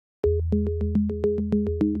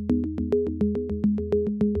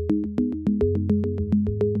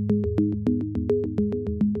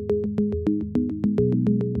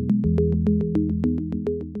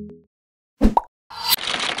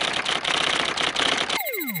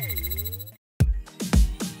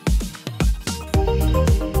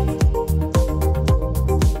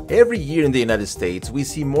Every year in the United States, we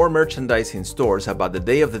see more merchandise in stores about the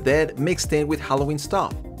Day of the Dead mixed in with Halloween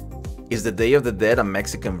stuff. Is the Day of the Dead a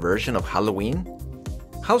Mexican version of Halloween?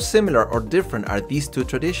 How similar or different are these two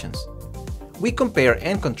traditions? We compare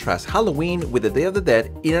and contrast Halloween with the Day of the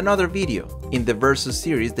Dead in another video in the Versus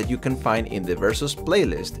series that you can find in the Versus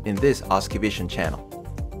playlist in this Oskivision channel.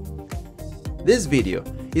 This video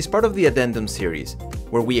is part of the Addendum series,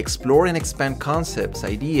 where we explore and expand concepts,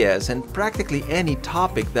 ideas, and practically any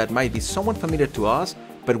topic that might be somewhat familiar to us,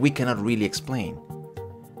 but we cannot really explain.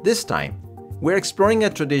 This time, we're exploring a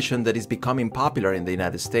tradition that is becoming popular in the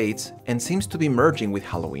United States and seems to be merging with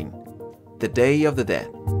Halloween: the Day of the Dead.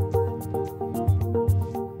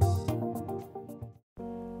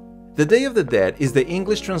 The Day of the Dead is the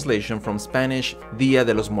English translation from Spanish Día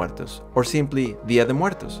de los Muertos, or simply Día de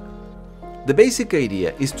Muertos. The basic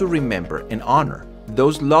idea is to remember and honor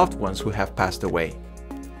those loved ones who have passed away.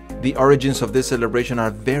 The origins of this celebration are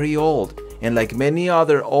very old, and like many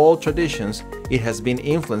other old traditions, it has been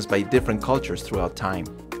influenced by different cultures throughout time.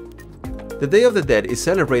 The Day of the Dead is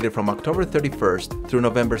celebrated from October 31st through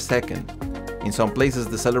November 2nd. In some places,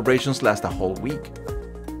 the celebrations last a whole week.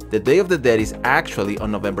 The Day of the Dead is actually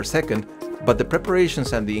on November 2nd, but the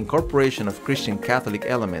preparations and the incorporation of Christian Catholic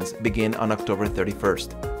elements begin on October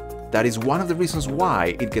 31st. That is one of the reasons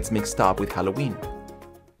why it gets mixed up with Halloween.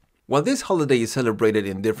 While this holiday is celebrated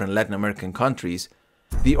in different Latin American countries,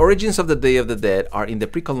 the origins of the Day of the Dead are in the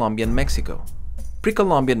pre-Columbian Mexico.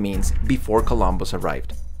 Pre-Columbian means before Columbus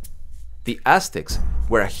arrived. The Aztecs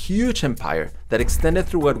were a huge empire that extended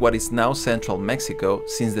throughout what is now central Mexico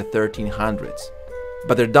since the 1300s.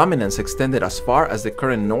 But their dominance extended as far as the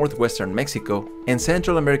current northwestern Mexico and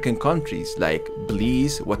Central American countries like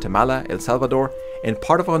Belize, Guatemala, El Salvador, and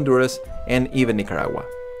part of Honduras, and even Nicaragua.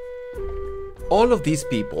 All of these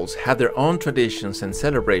peoples had their own traditions and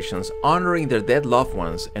celebrations honoring their dead loved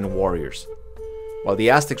ones and warriors. While the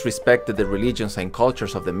Aztecs respected the religions and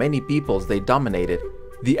cultures of the many peoples they dominated,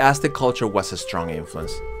 the Aztec culture was a strong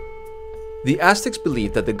influence. The Aztecs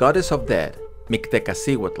believed that the goddess of death,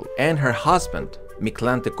 Mictecacihuatl, and her husband,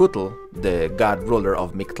 Mictlantecutl, the god ruler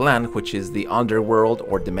of Mictlan, which is the underworld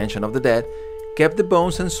or dimension of the dead, kept the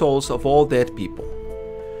bones and souls of all dead people.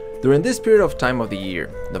 During this period of time of the year,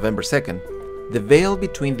 November 2nd, the veil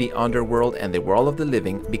between the underworld and the world of the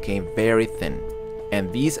living became very thin, and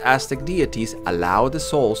these Aztec deities allowed the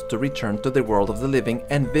souls to return to the world of the living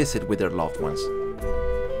and visit with their loved ones.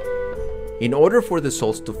 In order for the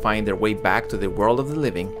souls to find their way back to the world of the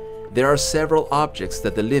living, there are several objects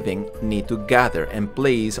that the living need to gather and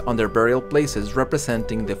place on their burial places,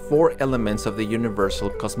 representing the four elements of the universal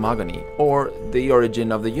cosmogony, or the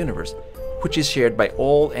origin of the universe, which is shared by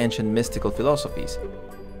all ancient mystical philosophies.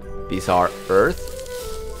 These are earth,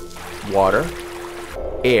 water,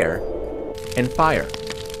 air, and fire.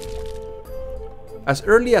 As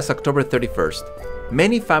early as October 31st,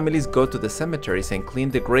 many families go to the cemeteries and clean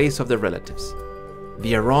the graves of their relatives.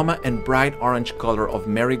 The aroma and bright orange color of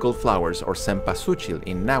marigold flowers, or cempasúchil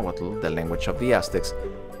in Nahuatl, the language of the Aztecs,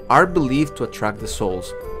 are believed to attract the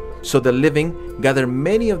souls, so the living gather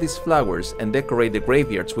many of these flowers and decorate the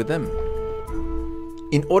graveyards with them.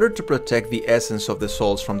 In order to protect the essence of the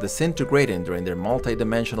souls from disintegrating during their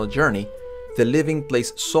multi-dimensional journey, the living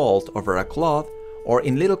place salt over a cloth or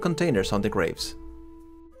in little containers on the graves.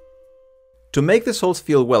 To make the souls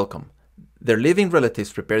feel welcome, their living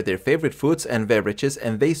relatives prepare their favorite foods and beverages,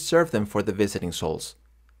 and they serve them for the visiting souls.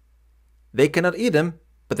 They cannot eat them,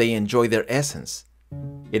 but they enjoy their essence.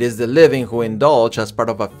 It is the living who indulge as part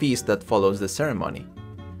of a feast that follows the ceremony.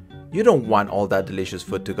 You don't want all that delicious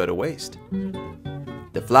food to go to waste.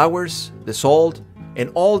 The flowers, the salt, and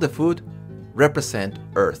all the food represent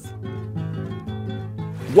earth.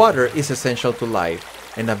 Water is essential to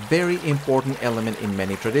life and a very important element in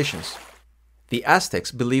many traditions. The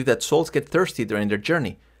Aztecs believe that souls get thirsty during their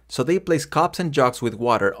journey, so they place cups and jugs with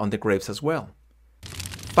water on the graves as well.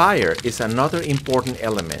 Fire is another important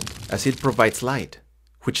element, as it provides light,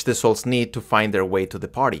 which the souls need to find their way to the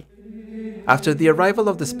party. After the arrival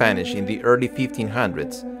of the Spanish in the early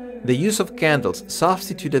 1500s, the use of candles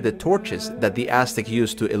substituted the torches that the Aztecs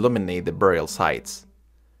used to illuminate the burial sites.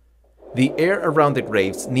 The air around the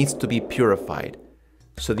graves needs to be purified,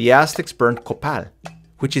 so the Aztecs burned copal,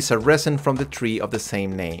 which is a resin from the tree of the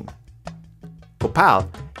same name. Copal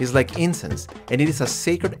is like incense, and it is a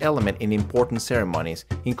sacred element in important ceremonies,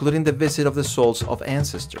 including the visit of the souls of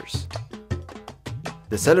ancestors.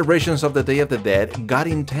 The celebrations of the Day of the Dead got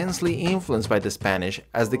intensely influenced by the Spanish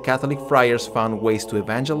as the Catholic friars found ways to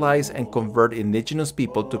evangelize and convert indigenous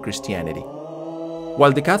people to Christianity.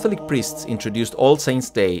 While the Catholic priests introduced All Saints'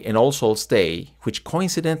 Day and All Souls' Day, which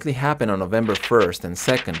coincidentally happened on November 1st and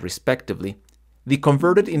 2nd respectively, the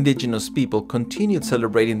converted indigenous people continued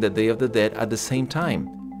celebrating the Day of the Dead at the same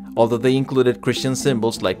time, although they included Christian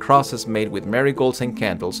symbols like crosses made with marigolds and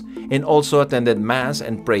candles, and also attended Mass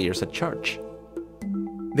and prayers at church.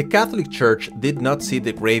 The Catholic Church did not see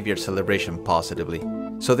the graveyard celebration positively,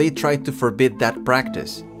 so they tried to forbid that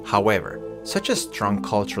practice. However, such a strong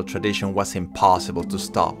cultural tradition was impossible to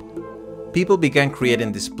stop. People began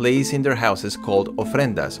creating displays in their houses called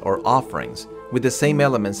ofrendas or offerings, with the same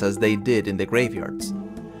elements as they did in the graveyards.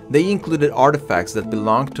 They included artifacts that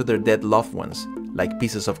belonged to their dead loved ones, like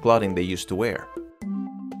pieces of clothing they used to wear.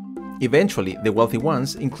 Eventually, the wealthy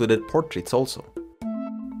ones included portraits also.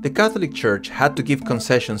 The Catholic Church had to give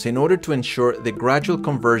concessions in order to ensure the gradual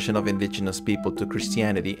conversion of indigenous people to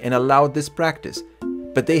Christianity and allowed this practice,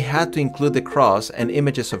 but they had to include the cross and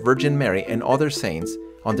images of Virgin Mary and other saints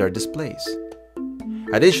on their displays.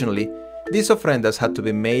 Additionally, these ofrendas had to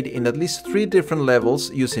be made in at least 3 different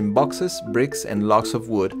levels using boxes, bricks, and logs of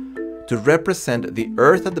wood to represent the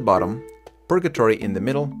earth at the bottom, purgatory in the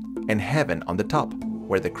middle, and heaven on the top,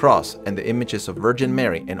 where the cross and the images of Virgin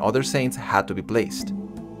Mary and other saints had to be placed.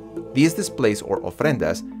 These displays or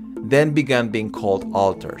ofrendas then began being called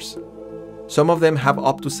altars. Some of them have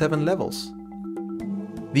up to 7 levels.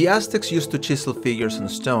 The Aztecs used to chisel figures on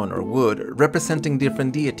stone or wood representing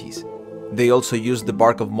different deities. They also used the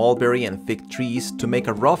bark of mulberry and fig trees to make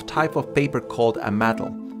a rough type of paper called a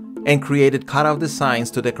matle, and created cutout designs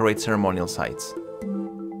to decorate ceremonial sites.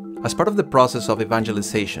 As part of the process of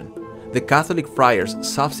evangelization, the Catholic friars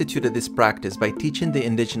substituted this practice by teaching the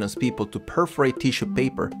indigenous people to perforate tissue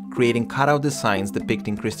paper, creating cutout designs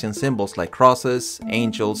depicting Christian symbols like crosses,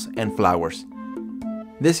 angels, and flowers.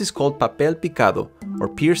 This is called papel picado, or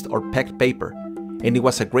pierced or pecked paper, and it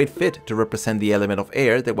was a great fit to represent the element of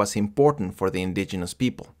air that was important for the indigenous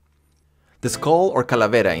people. The skull or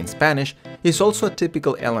calavera in Spanish is also a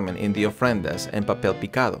typical element in the ofrendas and papel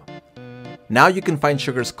picado. Now you can find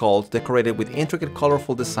sugar skulls decorated with intricate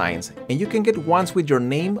colorful designs, and you can get ones with your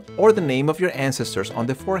name or the name of your ancestors on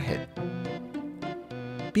the forehead.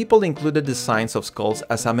 People included designs of skulls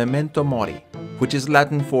as a memento mori, which is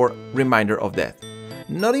Latin for reminder of death.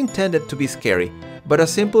 Not intended to be scary, but a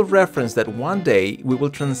simple reference that one day we will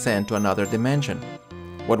transcend to another dimension.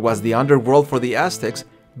 What was the underworld for the Aztecs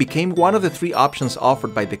became one of the 3 options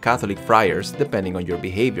offered by the Catholic friars depending on your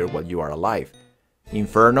behavior while you are alive: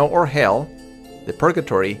 Inferno or Hell, the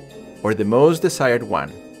Purgatory, or the most desired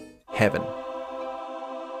one, Heaven.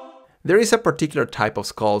 There is a particular type of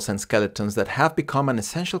skulls and skeletons that have become an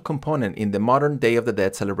essential component in the modern Day of the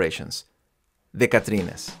Dead celebrations: the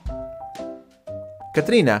Catrinas.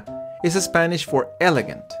 Catrina is Spanish for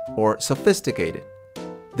elegant or sophisticated.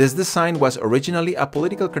 This design was originally a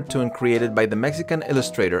political cartoon created by the Mexican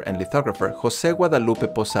illustrator and lithographer José Guadalupe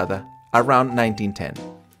Posada around 1910.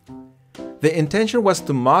 The intention was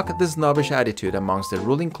to mock the snobbish attitude amongst the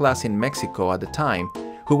ruling class in Mexico at the time,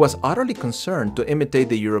 who was utterly concerned to imitate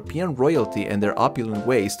the European royalty and their opulent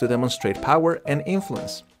ways to demonstrate power and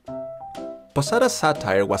influence. Posada's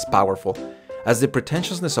satire was powerful, as the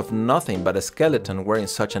pretentiousness of nothing but a skeleton wearing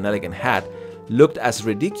such an elegant hat looked as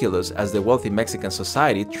ridiculous as the wealthy Mexican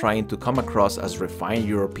society trying to come across as refined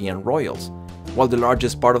European royals, while the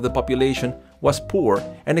largest part of the population was poor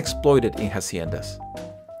and exploited in haciendas.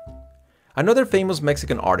 Another famous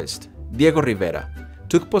Mexican artist, Diego Rivera,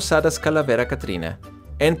 took Posada's Calavera Catrina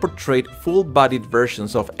and portrayed full-bodied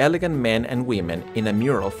versions of elegant men and women in a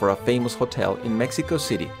mural for a famous hotel in Mexico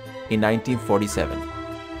City in 1947.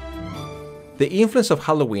 The influence of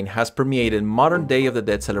Halloween has permeated modern Day of the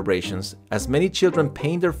Dead celebrations, as many children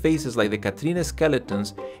paint their faces like the Catrina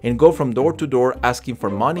skeletons and go from door to door asking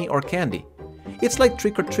for money or candy. It's like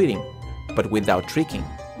trick-or-treating, but without tricking.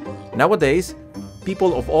 Nowadays,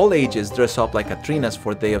 people of all ages dress up like Catrinas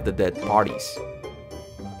for Day of the Dead parties.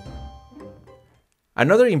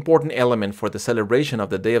 Another important element for the celebration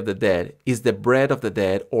of the Day of the Dead is the Bread of the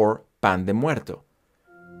Dead, or Pan de Muerto.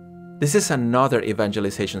 This is another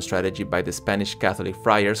evangelization strategy by the Spanish Catholic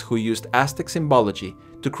friars who used Aztec symbology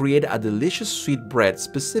to create a delicious sweet bread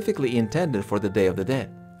specifically intended for the Day of the Dead.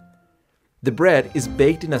 The bread is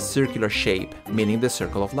baked in a circular shape, meaning the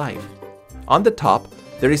circle of life. On the top,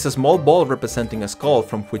 there is a small ball representing a skull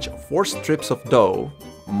from which 4 strips of dough,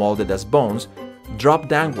 molded as bones, drop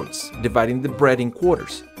downwards, dividing the bread in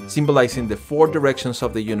quarters, symbolizing the 4 directions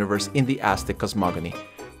of the universe in the Aztec cosmogony.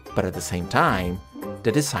 But at the same time,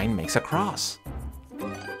 the design makes a cross.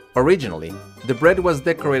 Originally, the bread was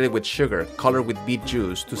decorated with sugar colored with beet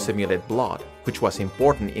juice to simulate blood, which was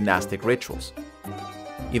important in Aztec rituals.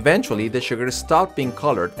 Eventually, the sugar stopped being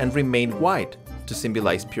colored and remained white to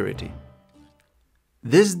symbolize purity.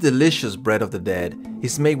 This delicious bread of the dead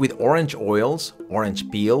is made with orange oils, orange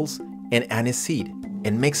peels, and aniseed,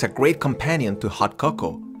 and makes a great companion to hot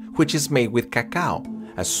cocoa, which is made with cacao,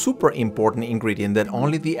 a super important ingredient that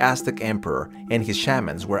only the Aztec emperor and his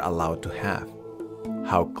shamans were allowed to have.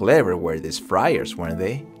 How clever were these friars, weren't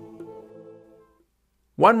they?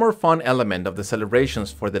 One more fun element of the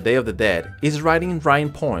celebrations for the Day of the Dead is writing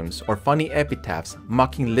rhyme poems or funny epitaphs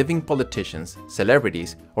mocking living politicians,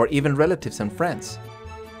 celebrities, or even relatives and friends.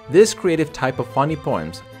 This creative type of funny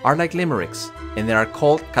poems are like limericks, and they are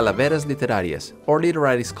called calaveras literarias, or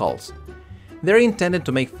literary skulls. They're intended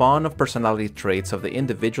to make fun of personality traits of the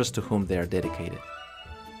individuals to whom they are dedicated.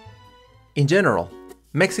 In general,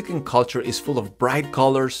 Mexican culture is full of bright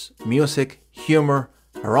colors, music, humor,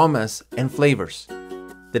 aromas, and flavors.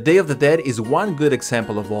 The Day of the Dead is one good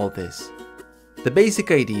example of all this. The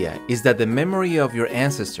basic idea is that the memory of your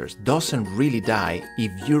ancestors doesn't really die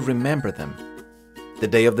if you remember them. The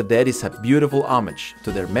Day of the Dead is a beautiful homage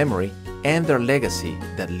to their memory and their legacy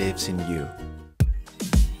that lives in you.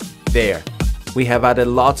 There, we have added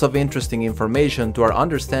lots of interesting information to our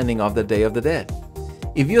understanding of the Day of the Dead.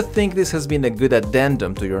 If you think this has been a good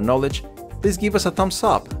addendum to your knowledge, please give us a thumbs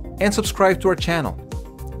up and subscribe to our channel.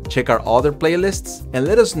 Check our other playlists and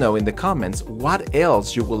let us know in the comments what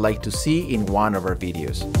else you would like to see in one of our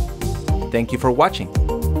videos. Thank you for watching.